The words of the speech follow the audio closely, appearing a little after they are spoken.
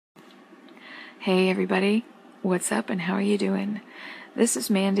Hey everybody, what's up and how are you doing? This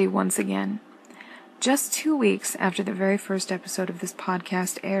is Mandy once again. Just 2 weeks after the very first episode of this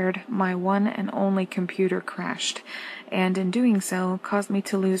podcast aired, my one and only computer crashed, and in doing so, caused me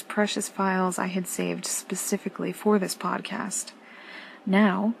to lose precious files I had saved specifically for this podcast.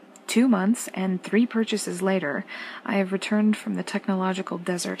 Now, 2 months and 3 purchases later, I have returned from the technological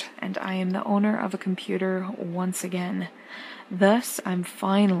desert, and I am the owner of a computer once again. Thus, I'm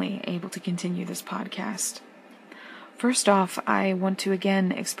finally able to continue this podcast. First off, I want to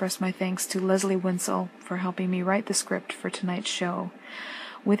again express my thanks to Leslie Winsell for helping me write the script for tonight's show.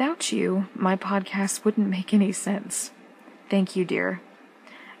 Without you, my podcast wouldn't make any sense. Thank you, dear.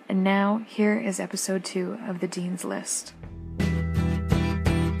 And now, here is episode 2 of The Dean's List.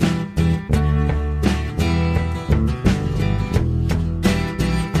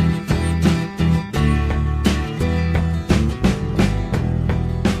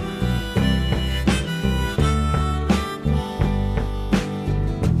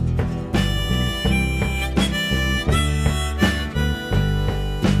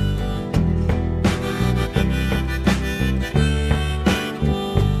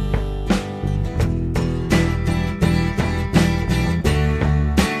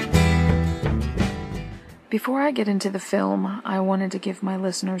 Before I get into the film, I wanted to give my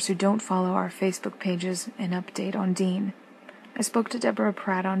listeners who don't follow our Facebook pages an update on Dean. I spoke to Deborah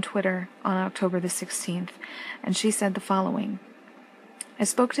Pratt on Twitter on October the 16th, and she said the following. I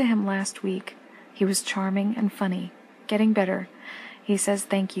spoke to him last week. He was charming and funny, getting better. He says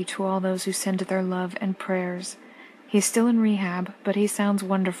thank you to all those who send their love and prayers. He's still in rehab, but he sounds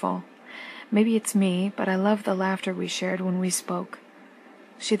wonderful. Maybe it's me, but I love the laughter we shared when we spoke.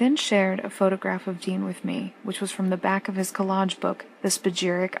 She then shared a photograph of Dean with me, which was from the back of his collage book, The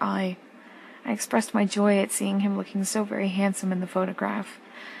Spagyric Eye. I expressed my joy at seeing him looking so very handsome in the photograph.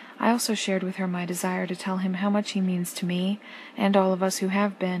 I also shared with her my desire to tell him how much he means to me, and all of us who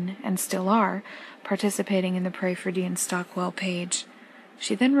have been, and still are, participating in the Pray for Dean Stockwell page.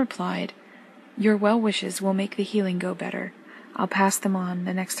 She then replied, "Your well wishes will make the healing go better. I'll pass them on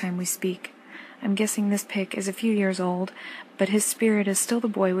the next time we speak. I'm guessing this pic is a few years old, but his spirit is still the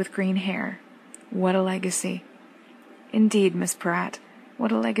boy with green hair. What a legacy." Indeed, Miss Pratt,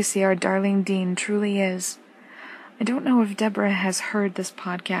 what a legacy our darling Dean truly is. I don't know if Deborah has heard this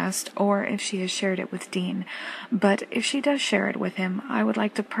podcast or if she has shared it with Dean, but if she does share it with him, I would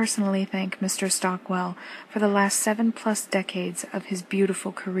like to personally thank Mr. Stockwell for the last 7+ decades of his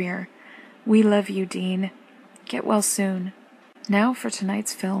beautiful career. We love you, Dean. Get well soon. Now for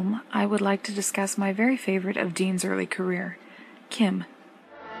tonight's film, I would like to discuss my very favorite of Dean's early career, Kim.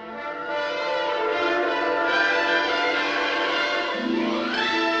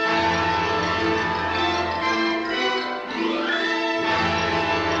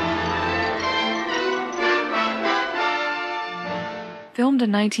 Filmed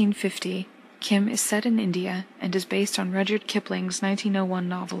in 1950, Kim is set in India and is based on Rudyard Kipling's 1901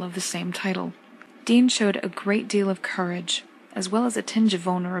 novel of the same title. Dean showed a great deal of courage, as well as a tinge of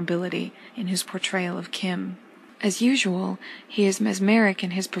vulnerability in his portrayal of Kim. As usual, he is mesmeric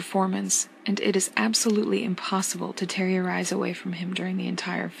in his performance, and it is absolutely impossible to tear your eyes away from him during the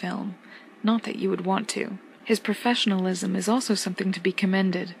entire film. Not that you would want to. His professionalism is also something to be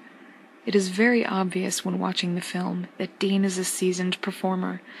commended. It is very obvious when watching the film that Dean is a seasoned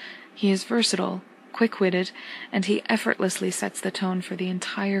performer. He is versatile, quick-witted, and he effortlessly sets the tone for the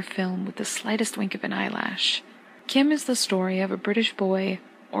entire film with the slightest wink of an eyelash. Kim is the story of a British boy,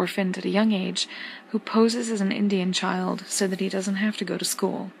 orphaned at a young age, who poses as an Indian child so that he doesn't have to go to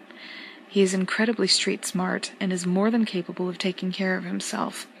school. He is incredibly street smart and is more than capable of taking care of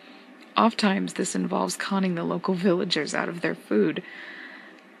himself. Oftentimes this involves conning the local villagers out of their food.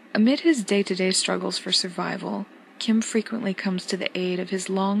 Amid his day-to-day struggles for survival, Kim frequently comes to the aid of his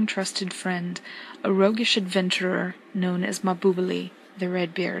long-trusted friend, a roguish adventurer known as Mahbubali, the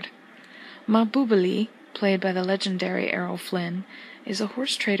Redbeard. Mahbubali, played by the legendary Errol Flynn, is a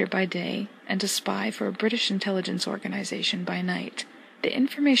horse trader by day and a spy for a British intelligence organization by night. The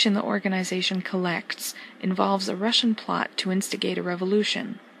information the organization collects involves a Russian plot to instigate a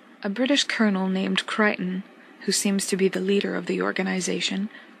revolution. A British colonel named Crichton, who seems to be the leader of the organization,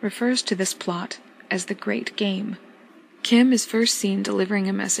 refers to this plot as the Great Game. Kim is first seen delivering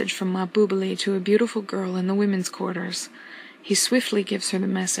a message from Mahbubali to a beautiful girl in the women's quarters. He swiftly gives her the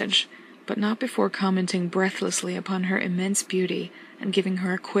message, but not before commenting breathlessly upon her immense beauty and giving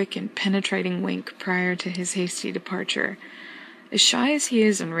her a quick and penetrating wink prior to his hasty departure. As shy as he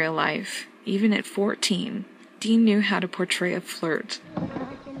is in real life, even at 14, Dean knew how to portray a flirt.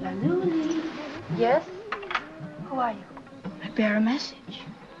 Yes? Who are you? I bear a message.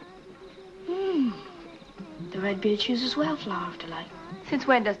 The Redbeard chooses Wildflower of Delight. Since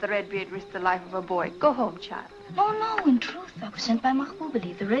when does the Redbeard risk the life of a boy? Go home, child. No, in truth. I was sent by Mahbub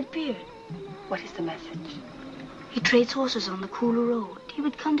Ali, the Redbeard. What is the message? He trades horses on the Kula road. He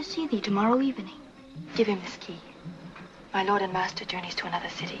would come to see thee tomorrow evening. Give him this key. My lord and master journeys to another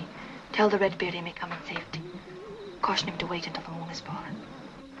city. Tell the Redbeard he may come in safety. Caution him to wait until the moon is fallen.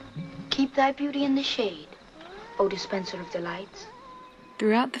 Keep thy beauty in the shade, O dispenser of delights.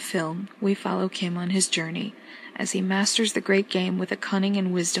 Throughout the film, we follow Kim on his journey as he masters the great game with a cunning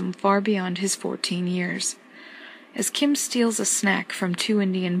and wisdom far beyond his 14 years. As Kim steals a snack from 2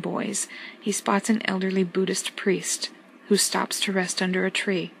 Indian boys, he spots an elderly Buddhist priest who stops to rest under a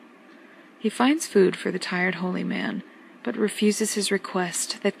tree. He finds food for the tired holy man, but refuses his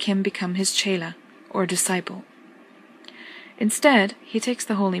request that Kim become his chela, or disciple. Instead, he takes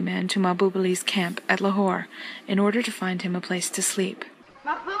the holy man to Mahbub Ali's camp at Lahore in order to find him a place to sleep.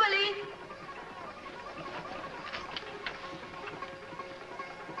 Mahbub Ali!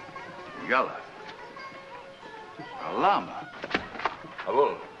 Yalla. A lama.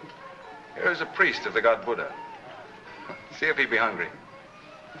 Abul, here is a priest of the god Buddha. See if he be hungry.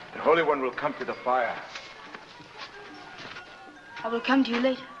 The Holy One will come to the fire. I will come to you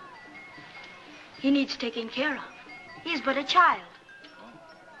later. He needs taking care of. He is but a child.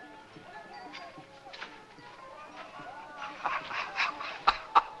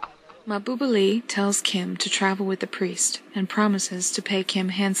 Mahbub Ali tells Kim to travel with the priest and promises to pay Kim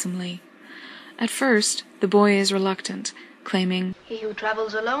handsomely. At first, the boy is reluctant, claiming, He who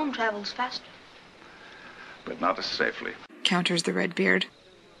travels alone travels faster. But not as safely. counters the Redbeard.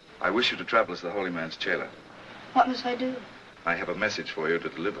 I wish you to travel as the holy man's chela. What must I do? I have a message for you to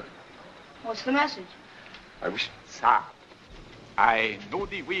deliver. What's the message? I wish... Sir, I know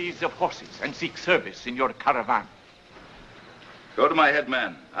the ways of horses and seek service in your caravan. Go to my head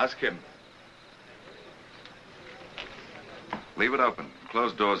man. Ask him. Leave it open.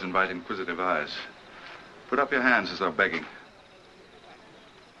 Closed doors invite inquisitive eyes. Put up your hands as though begging.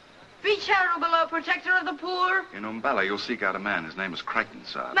 Be charitable, O protector of the poor. In Umballa, you'll seek out a man. His name is Crichton,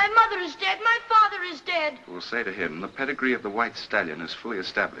 sir. My mother is dead. My father is dead. We'll say to him, the pedigree of the white stallion is fully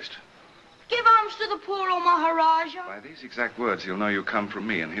established. Give alms to the poor, O Maharaja. By these exact words, he'll know you come from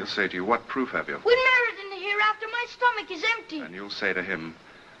me, and he'll say to you, what proof have you? When merit in the hereafter, my stomach is empty. And you'll say to him,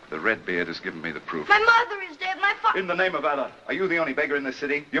 the Redbeard has given me the proof. My mother is dead. My father... In the name of Allah, are you the only beggar in this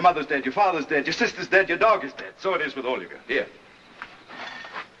city? Your mother's dead, your father's dead, your sister's dead, your dog is dead. So it is with all of you. Here.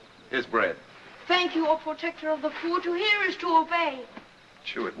 Here's bread. Thank you, O protector of the poor. To hear is to obey.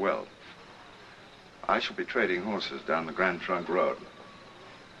 Chew it well. I shall be trading horses down the Grand Trunk Road.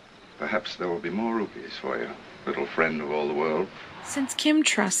 Perhaps there will be more rupees for you, little friend of all the world. Since Kim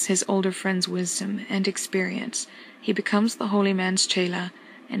trusts his older friend's wisdom and experience, he becomes the holy man's chela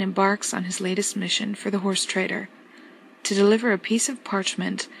and embarks on his latest mission for the horse trader, to deliver a piece of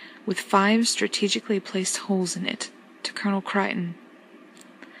parchment with 5 strategically placed holes in it to Colonel Crichton.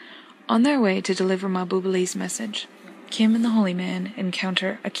 On their way to deliver Mahbub Ali's message, Kim and the holy man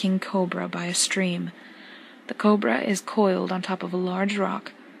encounter a king cobra by a stream. The cobra is coiled on top of a large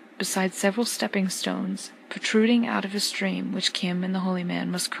rock, beside several stepping stones protruding out of a stream which Kim and the holy man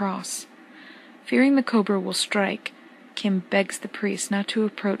must cross. Fearing the cobra will strike, Kim begs the priest not to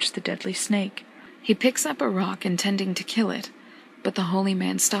approach the deadly snake. He picks up a rock intending to kill it, but the holy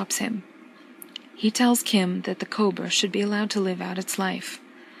man stops him. He tells Kim that the cobra should be allowed to live out its life.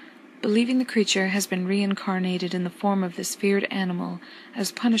 Believing the creature has been reincarnated in the form of this feared animal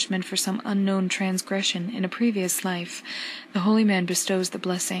as punishment for some unknown transgression in a previous life, the holy man bestows the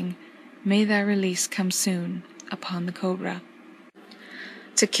blessing, "May thy release come soon," upon the cobra.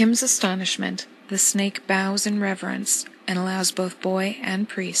 To Kim's astonishment, the snake bows in reverence and allows both boy and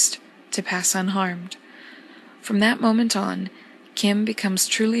priest to pass unharmed. From that moment on, Kim becomes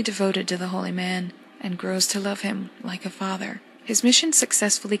truly devoted to the holy man and grows to love him like a father. His mission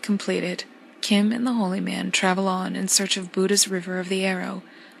successfully completed, Kim and the holy man travel on in search of Buddha's River of the Arrow,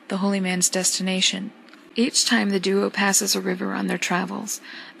 the holy man's destination. Each time the duo passes a river on their travels,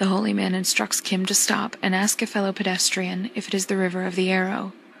 the holy man instructs Kim to stop and ask a fellow pedestrian if it is the River of the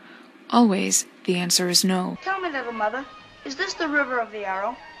Arrow. Always, the answer is no. Tell me, little mother, is this the River of the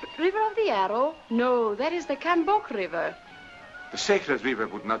Arrow? River of the Arrow? No, that is the Cambok River. The sacred river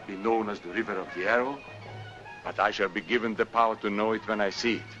would not be known as the River of the Arrow, but I shall be given the power to know it when I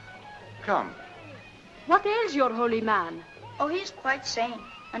see it. Come. What ails your holy man? Oh, he's quite sane,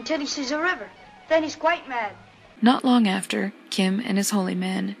 until he sees a river. Then he's quite mad. Not long after, Kim and his holy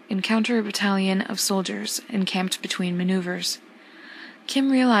man encounter a battalion of soldiers encamped between maneuvers.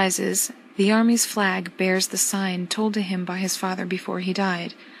 Kim realizes the army's flag bears the sign told to him by his father before he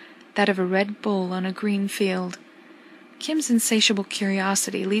died, that of a red bull on a green field. Kim's insatiable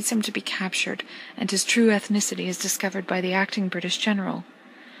curiosity leads him to be captured, and his true ethnicity is discovered by the acting British general.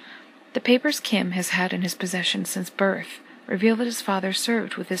 The papers Kim has had in his possession since birth reveal that his father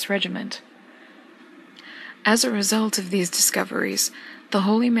served with this regiment. As a result of these discoveries, the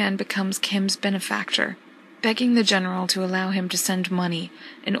holy man becomes Kim's benefactor, begging the general to allow him to send money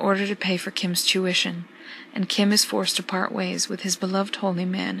in order to pay for Kim's tuition, and Kim is forced to part ways with his beloved holy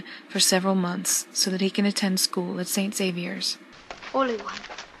man for several months so that he can attend school at St. Xavier's. Holy One,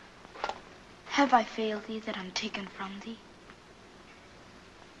 have I failed thee that I'm taken from thee?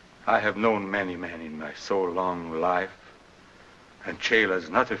 I have known many men in my so long life, and Chelas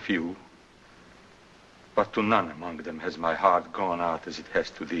not a few, but to none among them has my heart gone out as it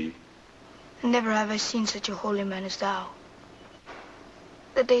has to thee. Never have I seen such a holy man as thou.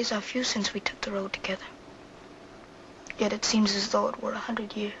 The days are few since we took the road together. Yet it seems as though it were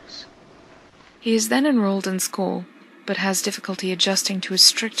 100 years. He is then enrolled in school, but has difficulty adjusting to his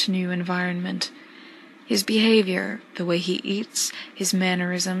strict new environment. His behavior, the way he eats, his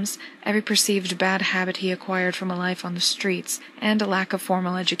mannerisms, every perceived bad habit he acquired from a life on the streets, and a lack of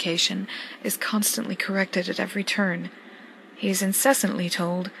formal education, is constantly corrected at every turn. He is incessantly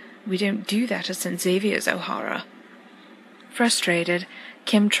told, "We don't do that at St. Xavier's, O'Hara." Frustrated,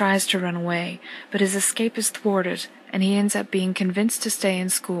 Kim tries to run away, but his escape is thwarted, and he ends up being convinced to stay in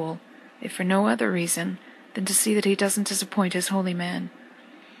school, if for no other reason than to see that he doesn't disappoint his holy man.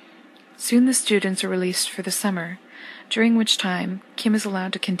 Soon the students are released for the summer, during which time Kim is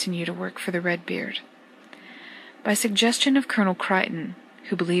allowed to continue to work for the Redbeard. By suggestion of Colonel Crichton,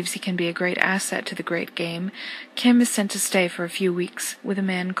 who believes he can be a great asset to the great game, Kim is sent to stay for a few weeks with a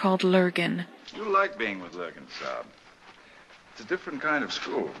man called Lurgan. You like being with Lurgan, Saab. It's a different kind of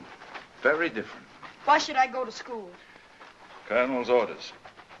school. Very different. Why should I go to school? Colonel's orders.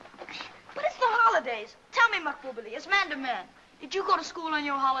 But it's the holidays. Tell me, Makbubali, as man to man, did you go to school on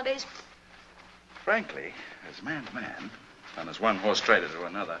your holidays? Frankly, as man to man, and as one horse trader to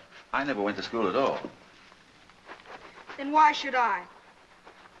another, I never went to school at all. Then why should I?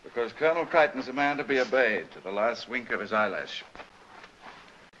 Because Colonel Crichton's a man to be obeyed to the last wink of his eyelash.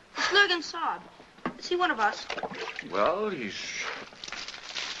 It's Lurgan Saab. Is he one of us? Well, he's...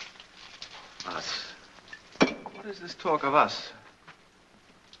 us. What is this talk of us?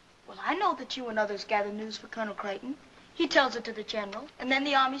 Well, I know that you and others gather news for Colonel Crichton. He tells it to the general, and then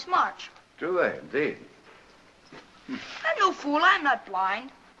the armies march. Do they, indeed? I'm no fool. I'm not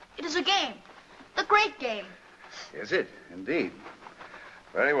blind. It is a game. The great game. Is it, indeed?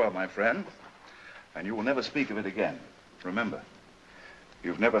 Very well, my friend. And you will never speak of it again. Remember,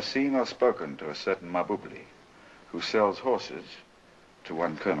 you've never seen or spoken to a certain Mahbubli who sells horses to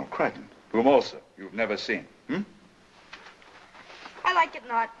one Colonel Crichton, whom also you've never seen. I like it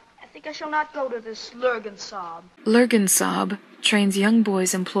not. I think I shall not go to this Lurgan Saab. Lurgan Saab trains young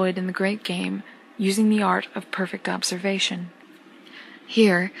boys employed in the great game using the art of perfect observation.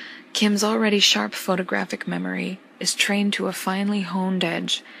 Here, Kim's already sharp photographic memory is trained to a finely honed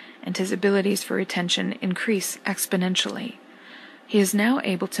edge, and his abilities for retention increase exponentially. He is now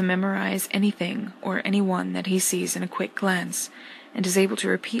able to memorize anything or anyone that he sees in a quick glance, and is able to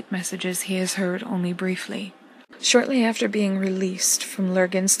repeat messages he has heard only briefly. Shortly after being released from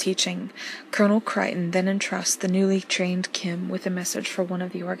Lurgan's teaching, Colonel Crichton then entrusts the newly trained Kim with a message for one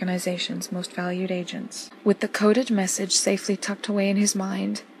of the organization's most valued agents. With the coded message safely tucked away in his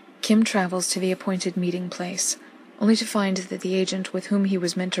mind, Kim travels to the appointed meeting place, only to find that the agent with whom he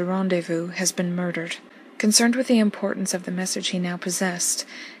was meant to rendezvous has been murdered. Concerned with the importance of the message he now possessed,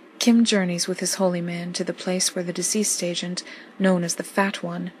 Kim journeys with his holy man to the place where the deceased agent, known as the Fat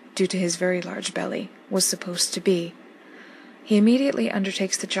One, due to his very large belly, was supposed to be. He immediately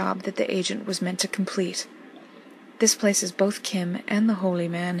undertakes the job that the agent was meant to complete. This places both Kim and the holy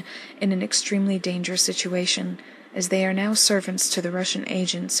man in an extremely dangerous situation, as they are now servants to the Russian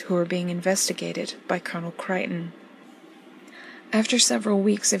agents who are being investigated by Colonel Crichton. After several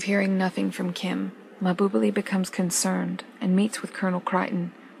weeks of hearing nothing from Kim, Mahbubali becomes concerned and meets with Colonel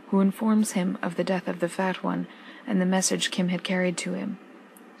Crichton, who informs him of the death of the Fat One and the message Kim had carried to him.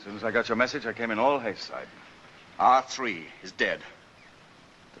 As soon as I got your message, I came in all haste, Side. R3 is dead.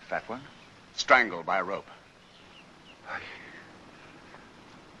 The Fat One? Strangled by a rope.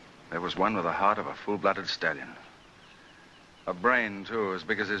 There was one with the heart of a full-blooded stallion. A brain, too, as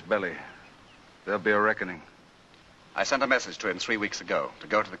big as his belly. There'll be a reckoning. I sent a message to him 3 weeks ago to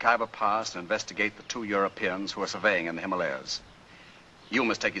go to the Khyber Pass and investigate the 2 Europeans who are surveying in the Himalayas. You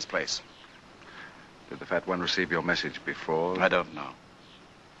must take his place. Did the Fat One receive your message before? I don't know.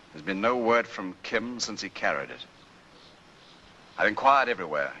 There's been no word from Kim since he carried it. I've inquired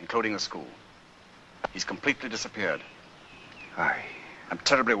everywhere, including the school. He's completely disappeared. I'm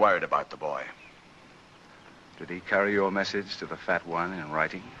terribly worried about the boy. Did he carry your message to the fat one in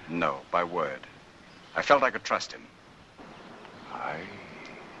writing? No, by word. I felt I could trust him.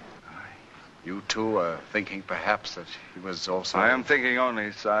 You two are thinking perhaps that he was also... I am thinking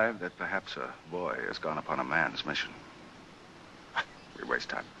only, Sahib, that perhaps a boy has gone upon a man's mission. We waste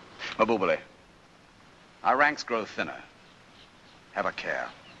time. Mahbubali, our ranks grow thinner. Have a care.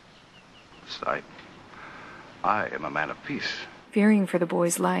 Sahib, I am a man of peace. Fearing for the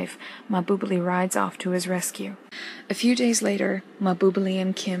boy's life, Mahbubali rides off to his rescue. A few days later, Mahbubali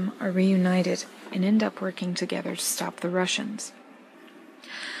and Kim are reunited and end up working together to stop the Russians.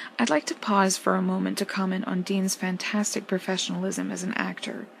 I'd like to pause for a moment to comment on Dean's fantastic professionalism as an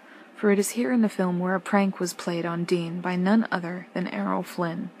actor, for it is here in the film where a prank was played on Dean by none other than Errol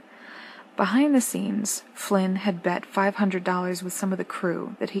Flynn. Behind the scenes, Flynn had bet $500 with some of the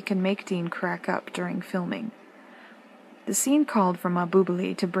crew that he could make Dean crack up during filming. The scene called for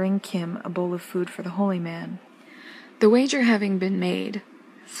Mahbubali to bring Kim a bowl of food for the holy man. The wager having been made,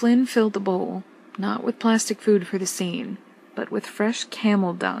 Flynn filled the bowl, not with plastic food for the scene, but with fresh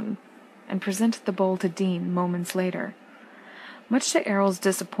camel dung, and presented the bowl to Dean moments later. Much to Errol's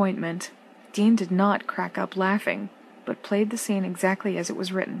disappointment, Dean did not crack up laughing, but played the scene exactly as it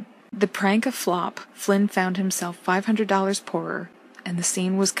was written. The prank a flop, Flynn found himself $500 poorer, and the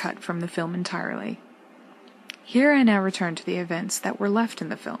scene was cut from the film entirely. Here I now return to the events that were left in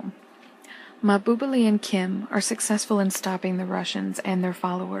the film. Mahbubali and Kim are successful in stopping the Russians and their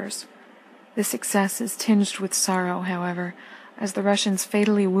followers. The success is tinged with sorrow, however, as the Russians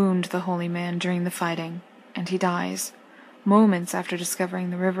fatally wound the holy man during the fighting, and he dies, moments after discovering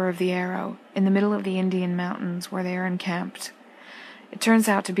the River of the Arrow in the middle of the Indian mountains where they are encamped. It turns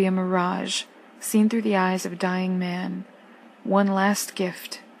out to be a mirage, seen through the eyes of a dying man, one last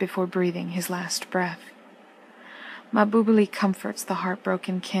gift before breathing his last breath. Mahbubali comforts the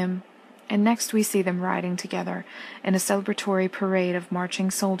heartbroken Kim, and next we see them riding together in a celebratory parade of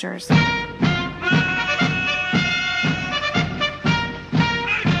marching soldiers.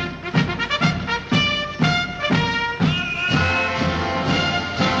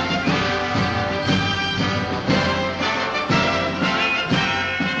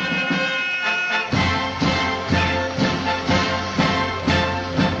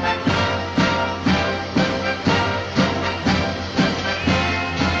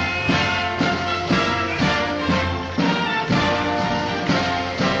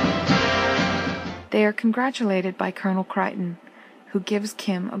 They are congratulated by Colonel Crichton, who gives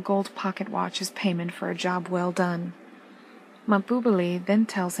Kim a gold pocket watch as payment for a job well done. Mahbubali then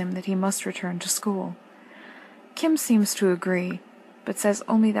tells him that he must return to school. Kim seems to agree, but says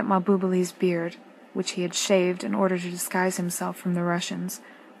only that Mahbubali's beard, which he had shaved in order to disguise himself from the Russians,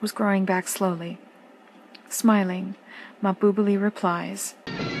 was growing back slowly. Smiling, Mahbubali replies,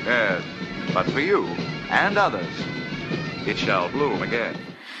 Yes, but for you and others, it shall bloom again.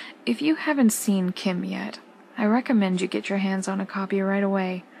 If you haven't seen Kim yet, I recommend you get your hands on a copy right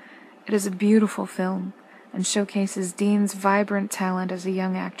away. It is a beautiful film and showcases Dean's vibrant talent as a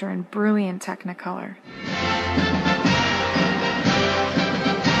young actor and brilliant technicolor.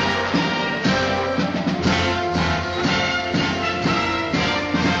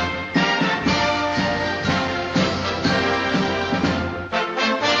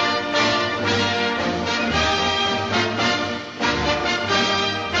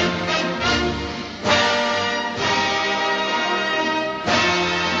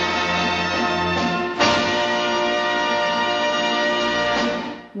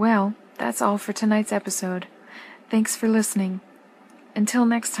 Well, that's all for tonight's episode. Thanks for listening. Until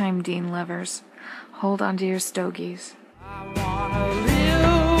next time, Dean lovers, hold on to your stogies.